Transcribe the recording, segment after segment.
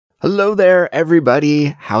Hello there,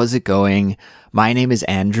 everybody. How's it going? My name is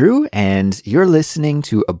Andrew, and you're listening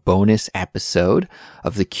to a bonus episode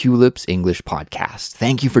of the Culips English podcast.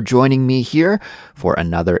 Thank you for joining me here for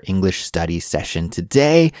another English study session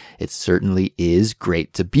today. It certainly is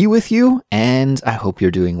great to be with you, and I hope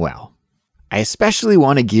you're doing well. I especially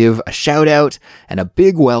want to give a shout out and a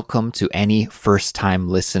big welcome to any first-time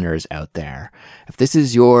listeners out there. If this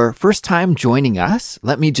is your first time joining us,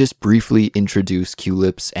 let me just briefly introduce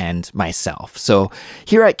Culips and myself. So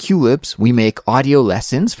here at Culips, we make audio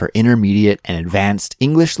lessons for intermediate and advanced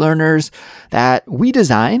English learners that we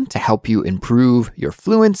design to help you improve your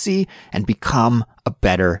fluency and become a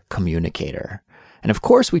better communicator. And of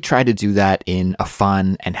course, we try to do that in a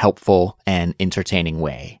fun and helpful and entertaining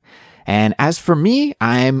way. And as for me,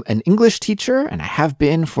 I'm an English teacher and I have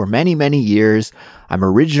been for many, many years. I'm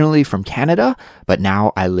originally from Canada, but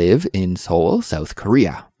now I live in Seoul, South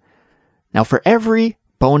Korea. Now, for every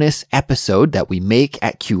bonus episode that we make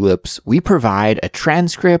at Culips, we provide a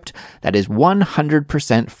transcript that is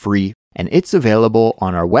 100% free, and it's available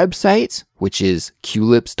on our website, which is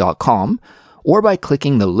culips.com, or by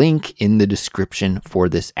clicking the link in the description for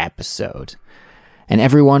this episode. And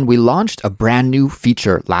everyone, we launched a brand new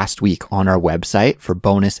feature last week on our website for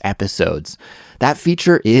bonus episodes. That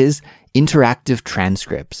feature is interactive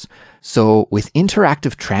transcripts. So with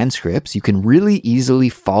interactive transcripts, you can really easily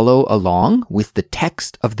follow along with the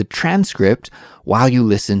text of the transcript while you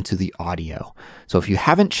listen to the audio. So if you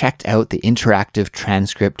haven't checked out the interactive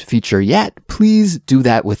transcript feature yet, please do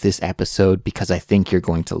that with this episode because I think you're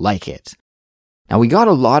going to like it. Now, we got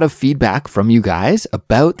a lot of feedback from you guys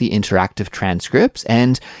about the interactive transcripts,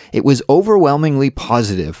 and it was overwhelmingly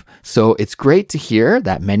positive. So it's great to hear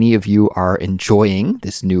that many of you are enjoying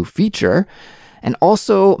this new feature. And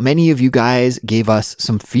also, many of you guys gave us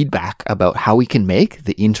some feedback about how we can make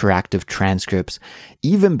the interactive transcripts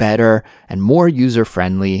even better and more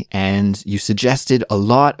user-friendly, and you suggested a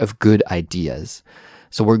lot of good ideas.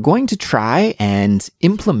 So we're going to try and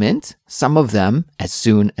implement some of them as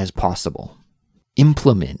soon as possible.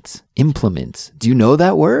 Implement. Do you know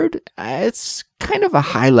that word? It's kind of a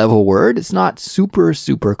high-level word. It's not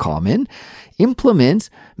super common. Implement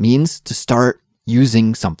means to start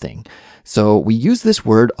using something. So we use this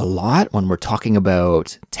word a lot when we're talking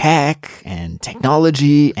about tech and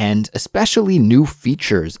technology, and especially new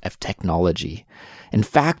features of technology. In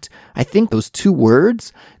fact, I think those two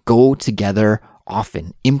words go together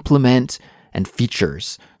often. Implement and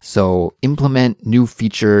features. So implement new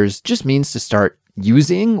features just means to start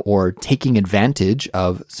using or taking advantage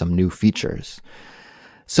of some new features.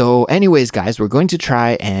 So anyways, guys, we're going to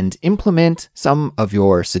try and implement some of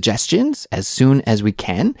your suggestions as soon as we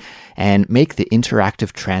can and make the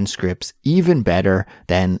interactive transcripts even better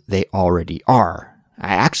than they already are.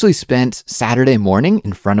 I actually spent Saturday morning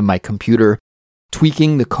in front of my computer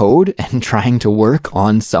tweaking the code and trying to work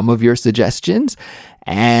on some of your suggestions.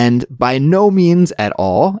 And by no means at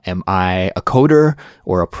all am I a coder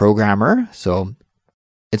or a programmer. So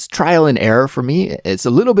it's trial and error for me. It's a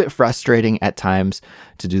little bit frustrating at times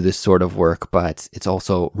to do this sort of work, but it's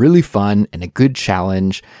also really fun and a good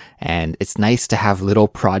challenge. And it's nice to have little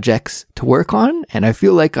projects to work on. And I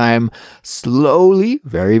feel like I'm slowly,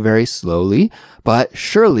 very slowly, but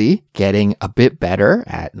surely getting a bit better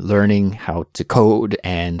at learning how to code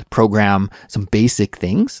and program some basic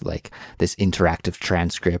things like this interactive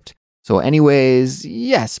transcript. So anyways,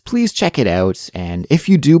 yes, please check it out. And if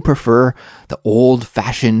you do prefer the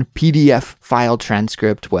old-fashioned PDF file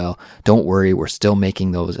transcript, well, don't worry, we're still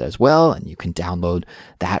making those as well. And you can download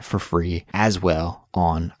that for free as well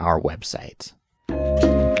on our website.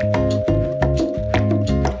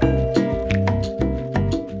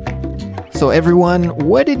 So everyone,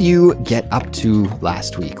 what did you get up to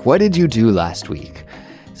last week? What did you do last week?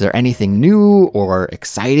 Is there anything new or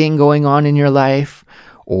exciting going on in your life?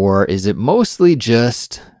 Or is it mostly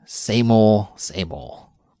just same old?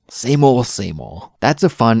 Same old. That's a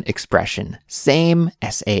fun expression. Same,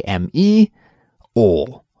 S-A-M-E,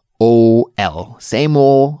 ol, O-L. Same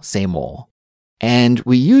old. And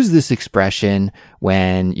we use this expression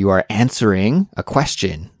when you are answering a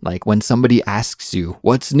question. Like when somebody asks you,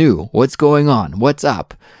 what's new? What's going on? What's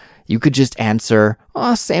up? You could just answer,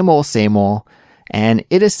 same old. And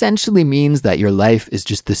it essentially means that your life is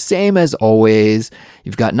just the same as always.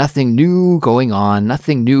 You've got nothing new going on,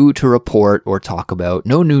 nothing new to report or talk about,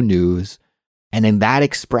 no new news. And in that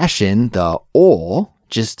expression, the ol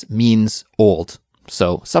just means old.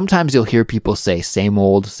 So sometimes you'll hear people say same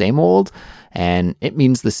old, and it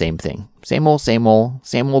means the same thing. Same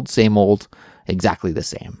old, exactly the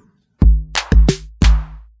same.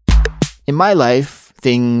 In my life,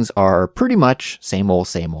 things are pretty much same old,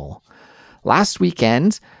 same old. Last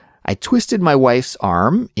weekend, I twisted my wife's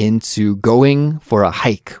arm into going for a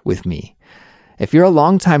hike with me. If you're a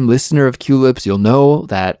longtime listener of Culips, you'll know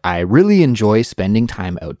that I really enjoy spending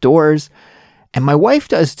time outdoors, and my wife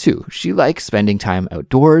does too. She likes spending time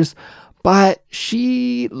outdoors, but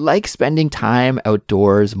she likes spending time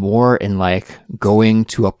outdoors more in like going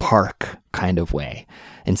to a park kind of way,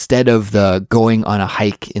 instead of the going on a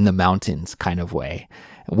hike in the mountains kind of way,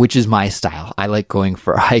 which is my style. I like going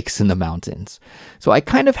for hikes in the mountains. So I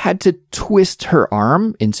kind of had to twist her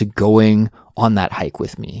arm into going on that hike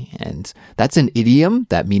with me. And that's an idiom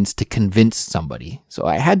that means to convince somebody. So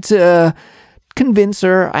I had to convince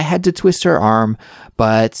her, I had to twist her arm,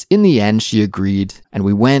 but in the end she agreed and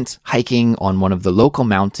we went hiking on one of the local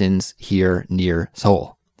mountains here near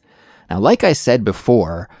Seoul. Now, like I said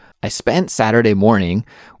before, I spent Saturday morning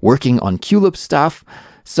working on Culips stuff,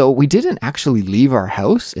 so we didn't actually leave our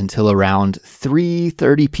house until around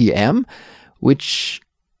 3:30 p.m., which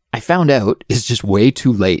I found out is just way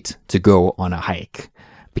too late to go on a hike.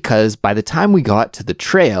 Because by the time we got to the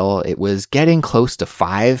trail, it was getting close to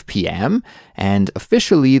 5 p.m. and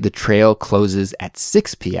officially the trail closes at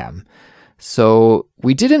 6 p.m. So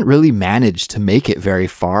we didn't really manage to make it very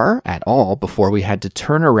far at all before we had to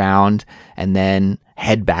turn around and then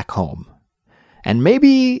head back home. And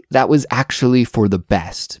maybe that was actually for the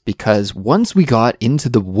best, because once we got into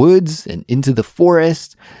the woods and into the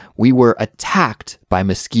forest, we were attacked by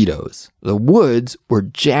mosquitoes. The woods were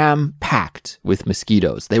jam-packed with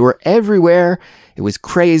mosquitoes. They were everywhere. It was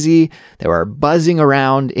crazy. They were buzzing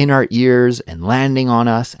around in our ears and landing on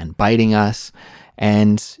us and biting us.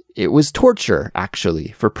 And it was torture, actually,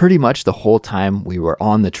 for pretty much the whole time we were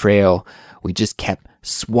on the trail. We just kept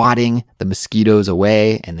swatting the mosquitoes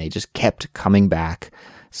away and they just kept coming back.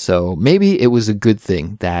 So maybe it was a good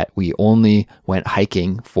thing that we only went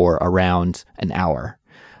hiking for around an hour.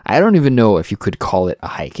 I don't even know if you could call it a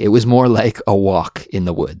hike. It was more like a walk in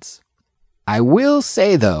the woods. I will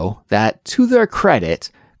say though that to their credit,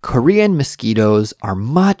 Korean mosquitoes are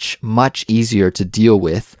much, much easier to deal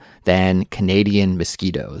with than Canadian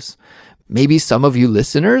mosquitoes. Maybe some of you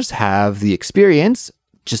listeners have the experience,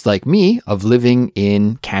 just like me, of living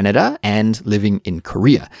in Canada and living in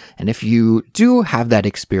Korea. And if you do have that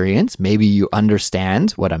experience, maybe you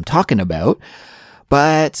understand what I'm talking about.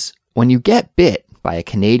 But when you get bit by a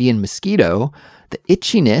Canadian mosquito, the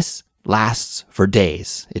itchiness lasts for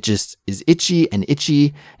days. It just is itchy, and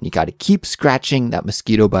you got to keep scratching that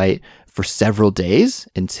mosquito bite for several days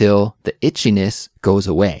until the itchiness goes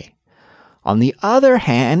away. On the other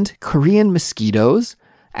hand, Korean mosquitoes,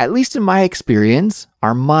 at least in my experience,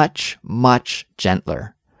 are much, much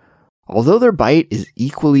gentler. Although their bite is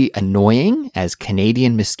equally annoying as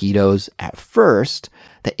Canadian mosquitoes at first,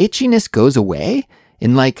 the itchiness goes away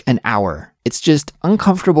in like an hour. It's just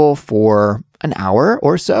uncomfortable for an hour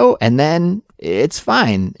or so, and then it's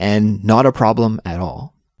fine and not a problem at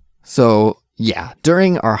all. So yeah,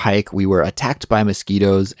 during our hike, we were attacked by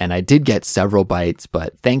mosquitoes and I did get several bites,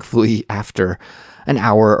 but thankfully after an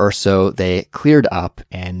hour or so, they cleared up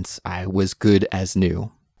and I was good as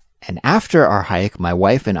new. And after our hike, my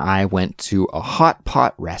wife and I went to a hot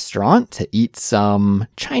pot restaurant to eat some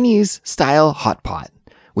Chinese style hot pot,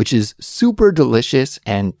 which is super delicious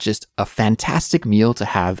and just a fantastic meal to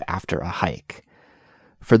have after a hike.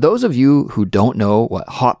 For those of you who don't know what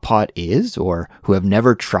hot pot is or who have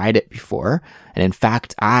never tried it before, and in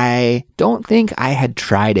fact, I don't think I had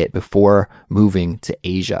tried it before moving to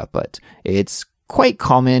Asia, but it's quite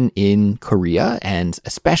common in Korea and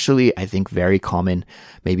especially, I think, very common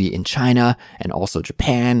maybe in China and also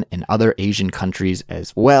Japan and other Asian countries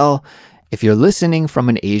as well. If you're listening from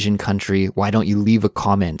an Asian country, why don't you leave a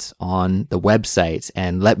comment on the website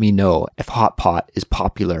and let me know if hot pot is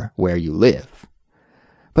popular where you live.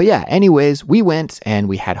 But yeah, anyways, we went and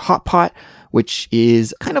we had hot pot, which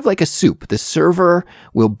is kind of like a soup. The server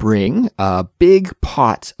will bring a big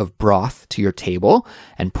pot of broth to your table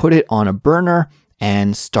and put it on a burner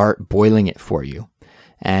and start boiling it for you.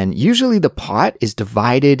 And usually the pot is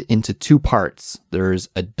divided into two parts. There's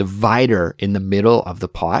a divider in the middle of the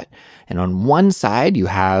pot. And on one side, you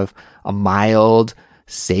have a mild,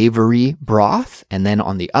 savory broth. And then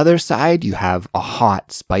on the other side, you have a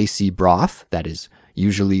hot, spicy broth that is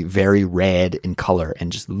usually very red in color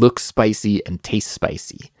and just looks spicy and tastes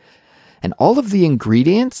spicy. And all of the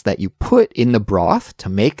ingredients that you put in the broth to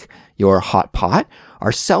make your hot pot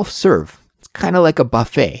are self-serve. It's kind of like a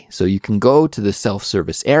buffet. So you can go to the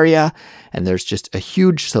self-service area and there's just a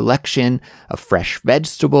huge selection of fresh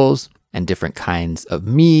vegetables and different kinds of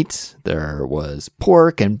meat. There was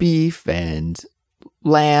pork and beef and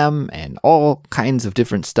lamb and all kinds of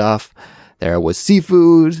different stuff. There was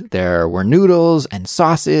seafood, there were noodles and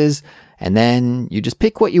sauces, and then you just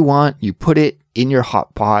pick what you want, you put it in your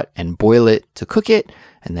hot pot and boil it to cook it,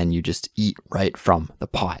 and then you just eat right from the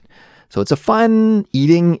pot. So it's a fun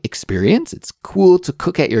eating experience. It's cool to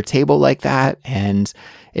cook at your table like that, and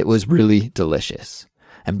it was really delicious.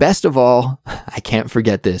 And best of all, I can't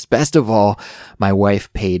forget this, best of all, my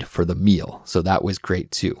wife paid for the meal. So that was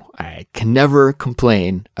great too. I can never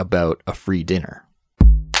complain about a free dinner.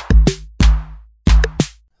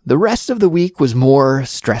 The rest of the week was more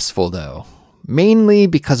stressful though, mainly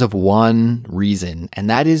because of one reason, and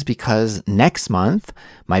that is because next month,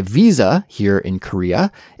 my visa here in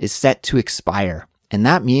Korea is set to expire. And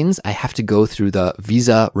that means I have to go through the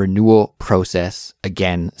visa renewal process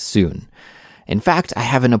again soon. In fact, I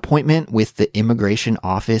have an appointment with the immigration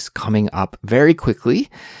office coming up very quickly.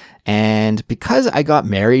 And because I got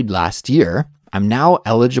married last year, I'm now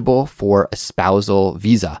eligible for a spousal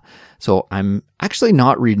visa. So I'm actually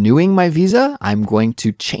not renewing my visa. I'm going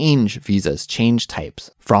to change visas, change types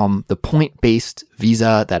from the point-based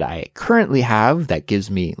visa that I currently have that gives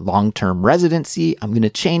me long-term residency. I'm going to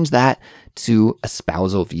change that to a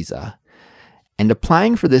spousal visa. And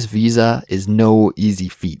applying for this visa is no easy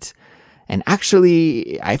feat. And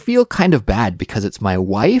actually, I feel kind of bad because it's my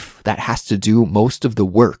wife that has to do most of the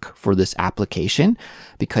work for this application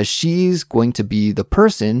because she's going to be the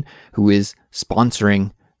person who is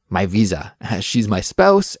sponsoring my visa. She's my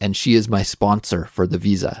spouse and she is my sponsor for the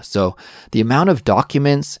visa. So the amount of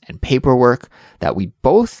documents and paperwork that we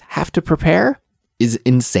both have to prepare is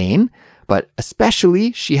insane, but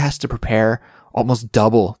especially she has to prepare almost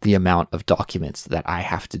double the amount of documents that I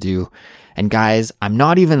have to do. And guys, I'm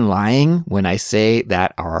not even lying when I say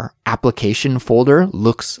that our application folder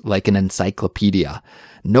looks like an encyclopedia.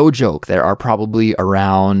 No joke, there are probably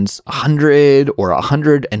around 100 or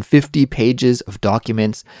 150 pages of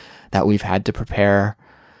documents that we've had to prepare.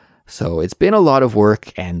 So it's been a lot of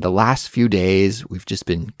work, and the last few days we've just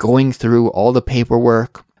been going through all the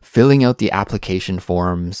paperwork, filling out the application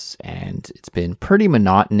forms, and it's been pretty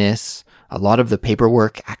monotonous. A lot of the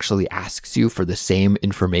paperwork actually asks you for the same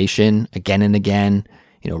information again and again,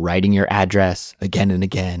 writing your address again and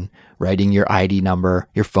again, writing your ID number,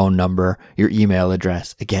 your phone number, your email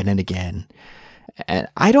address again and again. And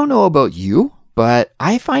I don't know about you, but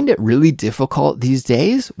I find it really difficult these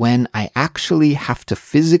days when I actually have to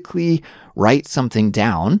physically write something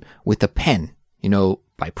down with a pen,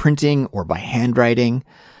 by printing or by handwriting.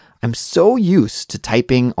 I'm so used to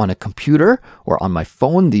typing on a computer or on my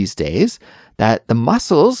phone these days that the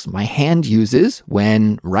muscles my hand uses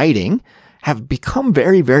when writing have become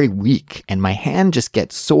very, very weak, and my hand just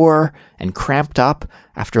gets sore and cramped up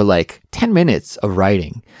after like 10 minutes of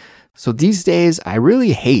writing. So these days, I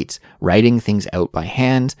really hate writing things out by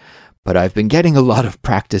hand, but I've been getting a lot of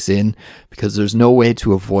practice in because there's no way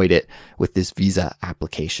to avoid it with this visa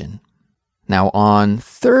application. Now, on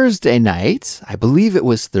Thursday night, I believe it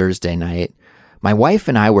was Thursday night, my wife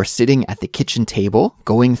and I were sitting at the kitchen table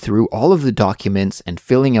going through all of the documents and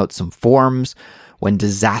filling out some forms when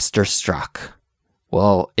disaster struck.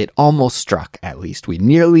 Well, it almost struck, at least. We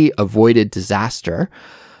nearly avoided disaster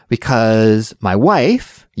because my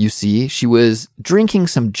wife, you see, she was drinking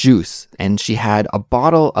some juice and she had a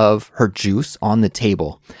bottle of her juice on the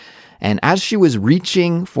table. And as she was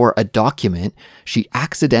reaching for a document, she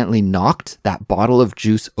accidentally knocked that bottle of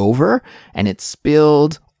juice over and it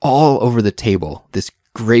spilled all over the table. This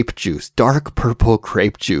grape juice, dark purple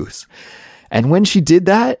grape juice. And when she did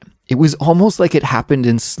that, it was almost like it happened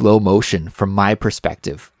in slow motion from my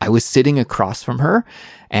perspective. I was sitting across from her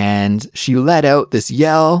and she let out this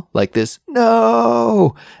yell like this,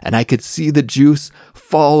 "No!" And I could see the juice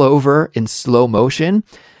fall over in slow motion.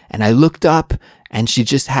 And I looked up and she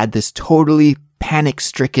just had this totally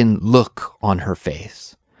panic-stricken look on her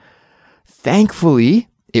face. Thankfully,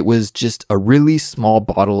 it was just a really small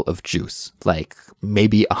bottle of juice, like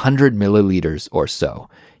maybe 100 milliliters or so.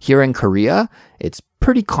 Here in Korea, it's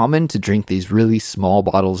pretty common to drink these really small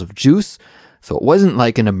bottles of juice. So it wasn't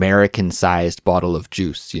like an American-sized bottle of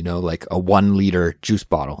juice, like a 1 liter juice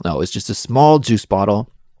bottle. No, it was just a small juice bottle.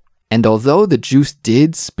 And although the juice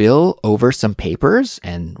did spill over some papers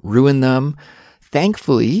and ruin them,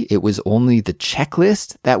 thankfully, it was only the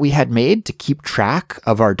checklist that we had made to keep track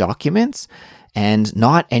of our documents and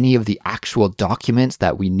not any of the actual documents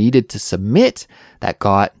that we needed to submit that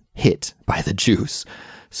got hit by the juice.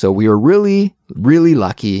 So we were really, really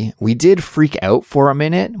lucky. We did freak out for a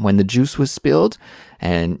minute when the juice was spilled.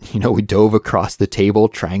 And, we dove across the table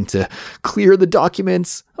trying to clear the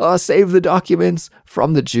documents, save the documents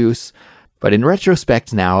from the juice. But in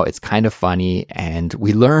retrospect now, it's kind of funny, and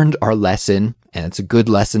we learned our lesson, and it's a good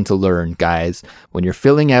lesson to learn, guys. When you're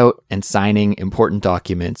filling out and signing important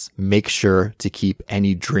documents, make sure to keep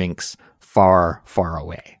any drinks far, far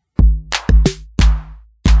away.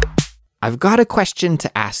 I've got a question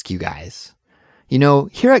to ask you guys. You know,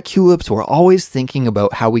 here at Culips, we're always thinking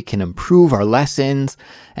about how we can improve our lessons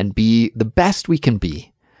and be the best we can be.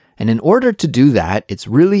 And in order to do that, it's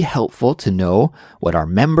really helpful to know what our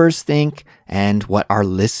members think and what our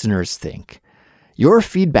listeners think. Your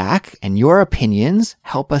feedback and your opinions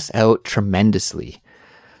help us out tremendously.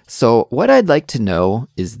 So what I'd like to know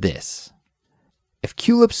is this. If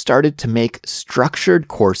Culips started to make structured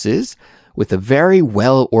courses with a very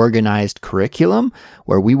well-organized curriculum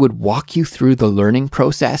where we would walk you through the learning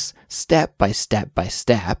process step by step by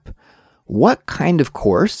step, what kind of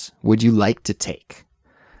course would you like to take?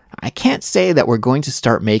 I can't say that we're going to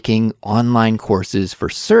start making online courses for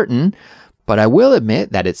certain, but I will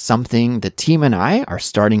admit that it's something the team and I are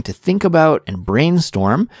starting to think about and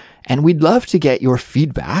brainstorm, and we'd love to get your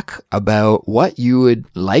feedback about what you would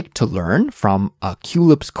like to learn from a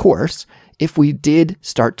Culips course if we did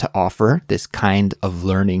start to offer this kind of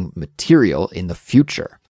learning material in the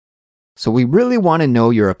future. So we really want to know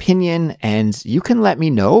your opinion, and you can let me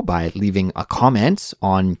know by leaving a comment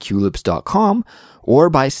on culips.com or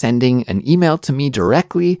by sending an email to me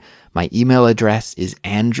directly. My email address is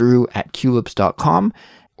andrew@culips.com,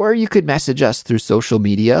 or you could message us through social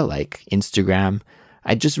media like Instagram.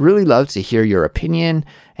 I'd just really love to hear your opinion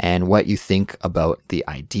and what you think about the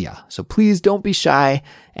idea. So please don't be shy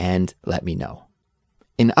and let me know.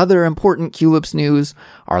 In other important Culips news,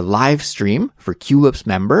 our live stream for Culips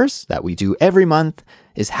members that we do every month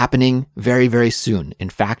is happening very, very soon. In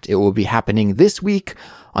fact, it will be happening this week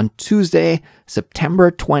on Tuesday,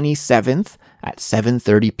 September 27th at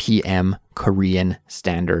 7:30 p.m. Korean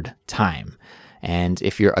Standard Time. And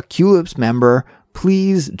if you're a Culips member,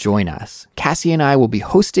 please join us. Cassie and I will be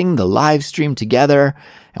hosting the live stream together,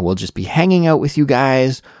 and we'll just be hanging out with you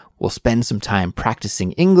guys. We'll spend some time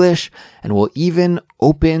practicing English, and we'll even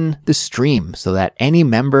open the stream so that any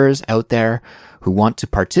members out there who want to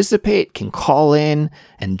participate can call in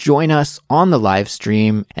and join us on the live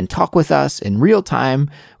stream and talk with us in real time.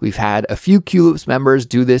 We've had a few Culips members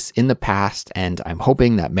do this in the past, and I'm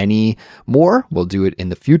hoping that many more will do it in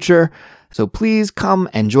the future. So please come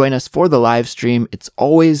and join us for the live stream. It's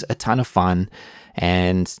always a ton of fun.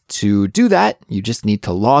 And to do that, you just need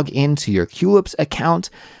to log into your Culips account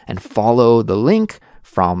and follow the link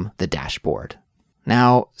from the dashboard.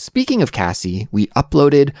 Now, speaking of Cassie, we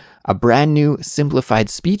uploaded a brand new simplified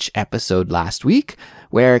speech episode last week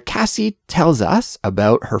where Cassie tells us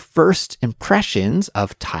about her first impressions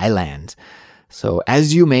of Thailand. So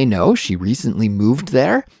as you may know, she recently moved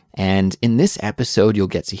there. And in this episode, you'll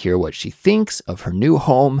get to hear what she thinks of her new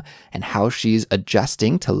home and how she's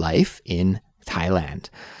adjusting to life in Thailand.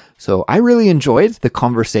 So I really enjoyed the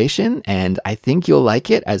conversation, and I think you'll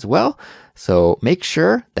like it as well. So make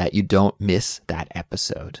sure that you don't miss that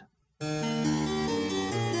episode.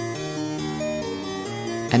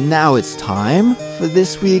 And now it's time for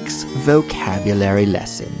this week's vocabulary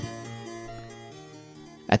lesson.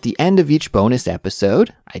 At the end of each bonus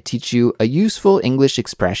episode, I teach you a useful English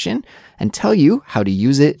expression and tell you how to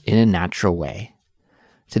use it in a natural way.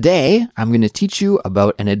 Today, I'm going to teach you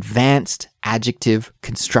about an advanced adjective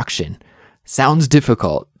construction. Sounds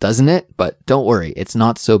difficult, doesn't it? But don't worry, it's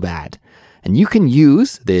not so bad. And you can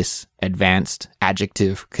use this advanced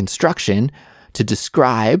adjective construction to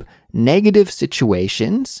describe negative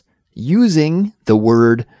situations using the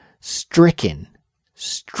word stricken.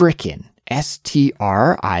 Stricken. S-T-R-I-C-K-E-N.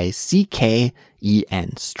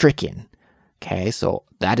 Stricken. Okay, so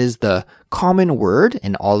that is the common word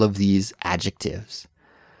in all of these adjectives.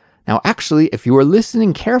 Now, actually, if you were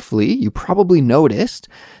listening carefully, you probably noticed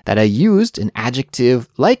that I used an adjective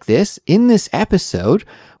like this in this episode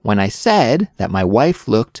when I said that my wife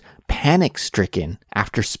looked panic-stricken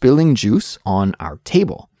after spilling juice on our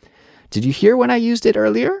table. Did you hear when I used it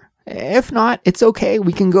earlier? If not, it's okay.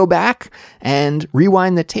 We can go back and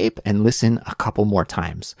rewind the tape and listen a couple more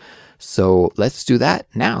times. So let's do that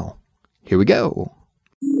now. Here we go.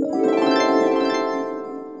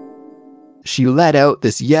 She let out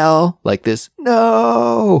this yell like this,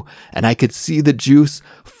 "No!" And I could see the juice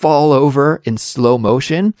fall over in slow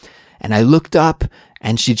motion. And I looked up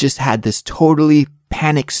and she just had this totally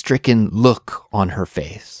panic-stricken look on her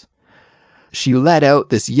face. She let out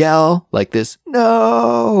this yell like this,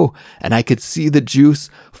 "No!" And I could see the juice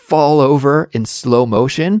fall over in slow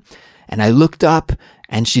motion. And I looked up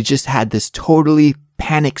and she just had this totally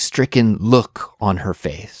panic-stricken look on her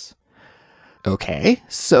face. Okay,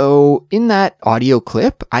 so in that audio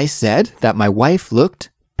clip, I said that my wife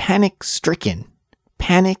looked panic-stricken.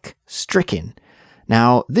 Panic-stricken.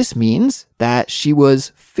 Now, this means that she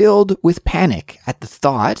was filled with panic at the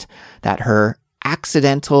thought that her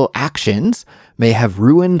accidental actions may have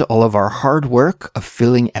ruined all of our hard work of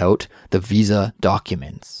filling out the visa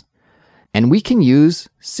documents. And we can use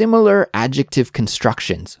similar adjective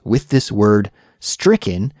constructions with this word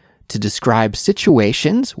stricken to describe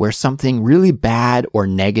situations where something really bad or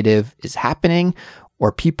negative is happening,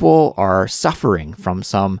 or people are suffering from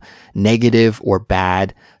some negative or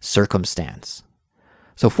bad circumstance.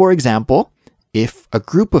 So for example, if a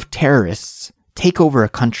group of terrorists take over a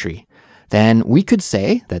country, then we could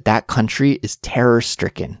say that that country is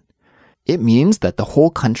terror-stricken. It means that the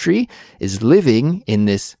whole country is living in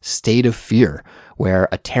this state of fear where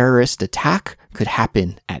a terrorist attack could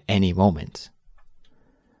happen at any moment.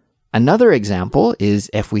 Another example is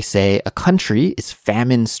if we say a country is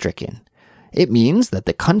famine-stricken. It means that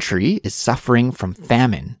the country is suffering from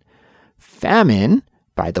famine. Famine,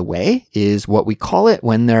 by the way, is what we call it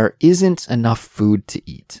when there isn't enough food to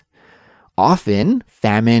eat. Often,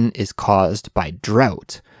 famine is caused by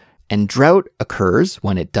drought, and drought occurs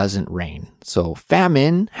when it doesn't rain. So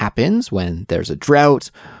famine happens when there's a drought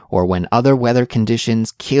or when other weather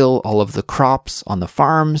conditions kill all of the crops on the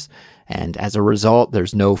farms, and as a result,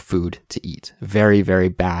 there's no food to eat. Very, very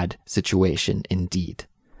bad situation indeed.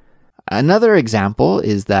 Another example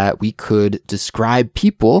is that we could describe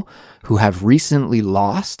people who have recently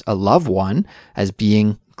lost a loved one as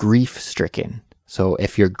being grief-stricken. So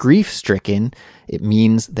if you're grief-stricken, it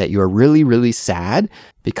means that you're really, really sad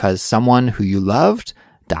because someone who you loved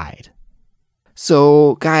died.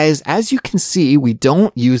 So guys, as you can see, we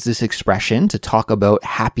don't use this expression to talk about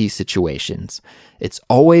happy situations. It's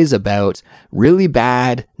always about really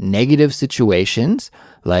bad, negative situations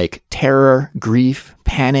like terror, grief,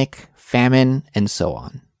 panic, famine, and so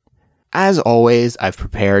on. As always, I've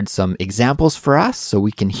prepared some examples for us so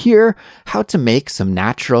we can hear how to make some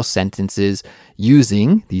natural sentences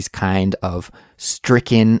using these kind of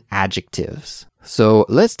stricken adjectives. So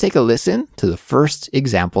let's take a listen to the first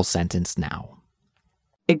example sentence now.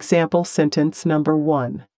 Example sentence number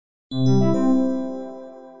 1.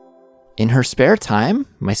 In her spare time,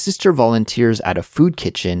 my sister volunteers at a food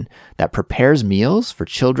kitchen that prepares meals for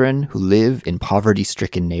children who live in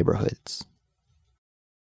poverty-stricken neighborhoods.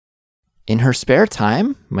 In her spare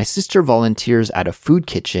time, my sister volunteers at a food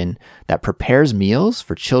kitchen that prepares meals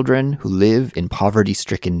for children who live in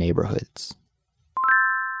poverty-stricken neighborhoods.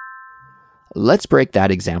 Let's break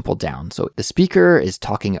that example down. So the speaker is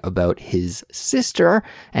talking about his sister,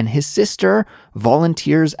 and his sister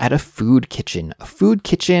volunteers at a food kitchen. A food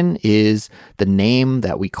kitchen is the name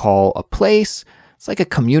that we call a place. It's like a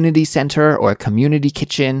community center or a community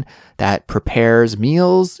kitchen that prepares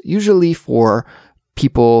meals, usually for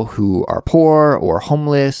people who are poor or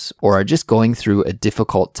homeless or are just going through a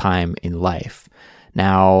difficult time in life.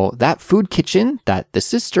 Now, that food kitchen that the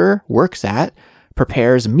sister works at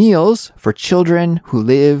prepares meals for children who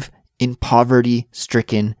live in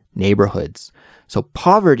poverty-stricken neighborhoods. So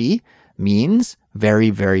poverty means very,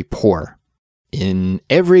 very poor. In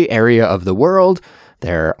every area of the world,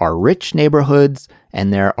 there are rich neighborhoods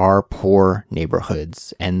and there are poor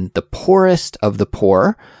neighborhoods. And the poorest of the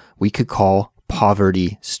poor we could call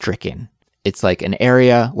poverty-stricken. It's like an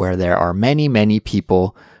area where there are many, many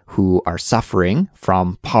people who are suffering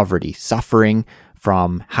from poverty, suffering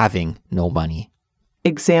from having no money.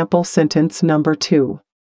 Example sentence number 2.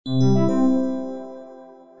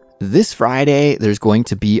 This Friday, there's going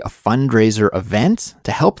to be a fundraiser event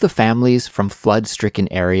to help the families from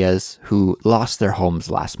flood-stricken areas who lost their homes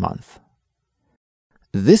last month.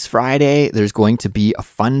 This Friday, there's going to be a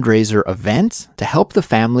fundraiser event to help the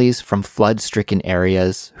families from flood-stricken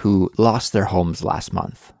areas who lost their homes last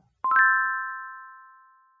month.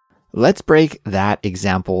 Let's break that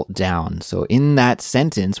example down. So in that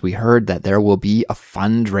sentence, we heard that there will be a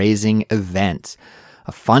fundraising event.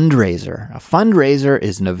 A fundraiser. A fundraiser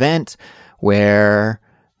is an event where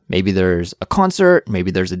maybe there's a concert,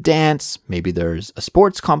 maybe there's a dance, maybe there's a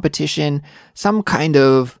sports competition, some kind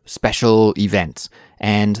of special event.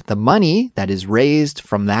 And the money that is raised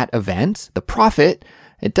from that event, the profit,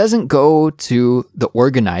 it doesn't go to the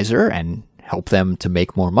organizer and help them to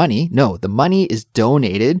make more money. No, the money is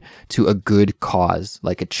donated to a good cause,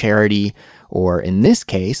 like a charity, or in this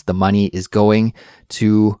case, the money is going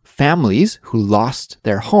to families who lost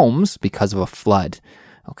their homes because of a flood.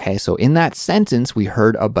 Okay, so in that sentence, we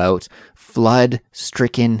heard about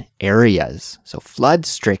flood-stricken areas. So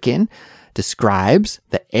flood-stricken describes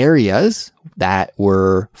the areas that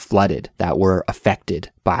were flooded, that were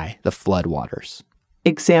affected by the floodwaters.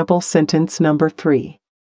 Example sentence number 3.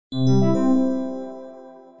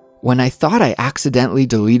 When I thought I accidentally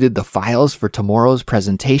deleted the files for tomorrow's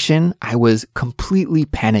presentation, I was completely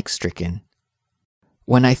panic-stricken.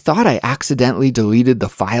 When I thought I accidentally deleted the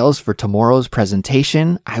files for tomorrow's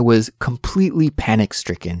presentation, I was completely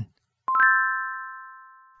panic-stricken.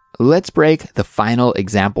 Let's break the final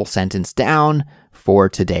example sentence down for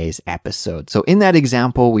today's episode. So in that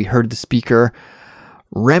example, we heard the speaker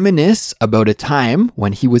reminisce about a time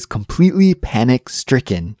when he was completely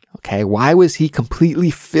panic-stricken. Okay, why was he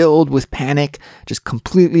completely filled with panic, just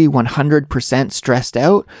completely 100% stressed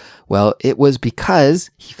out? Well, it was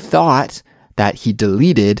because he thought that he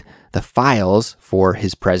deleted the files for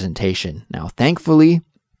his presentation. Now, thankfully,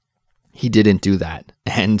 he didn't do that,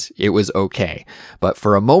 and it was okay. But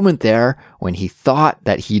for a moment there, when he thought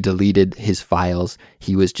that he deleted his files,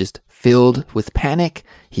 he was just filled with panic.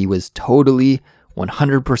 He was totally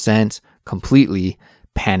 100% completely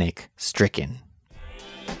panic-stricken.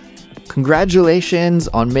 Congratulations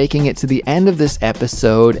on making it to the end of this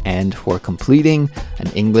episode and for completing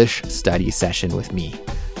an English study session with me.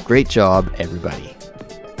 Great job, everybody.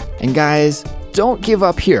 And guys, don't give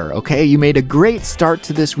up here, okay? You made a great start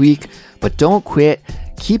to this week, but don't quit.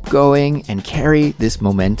 Keep going and carry this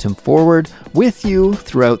momentum forward with you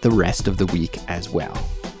throughout the rest of the week as well.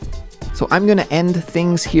 So I'm going to end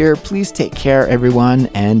things here. Please take care, everyone,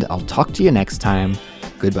 and I'll talk to you next time.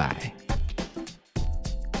 Goodbye.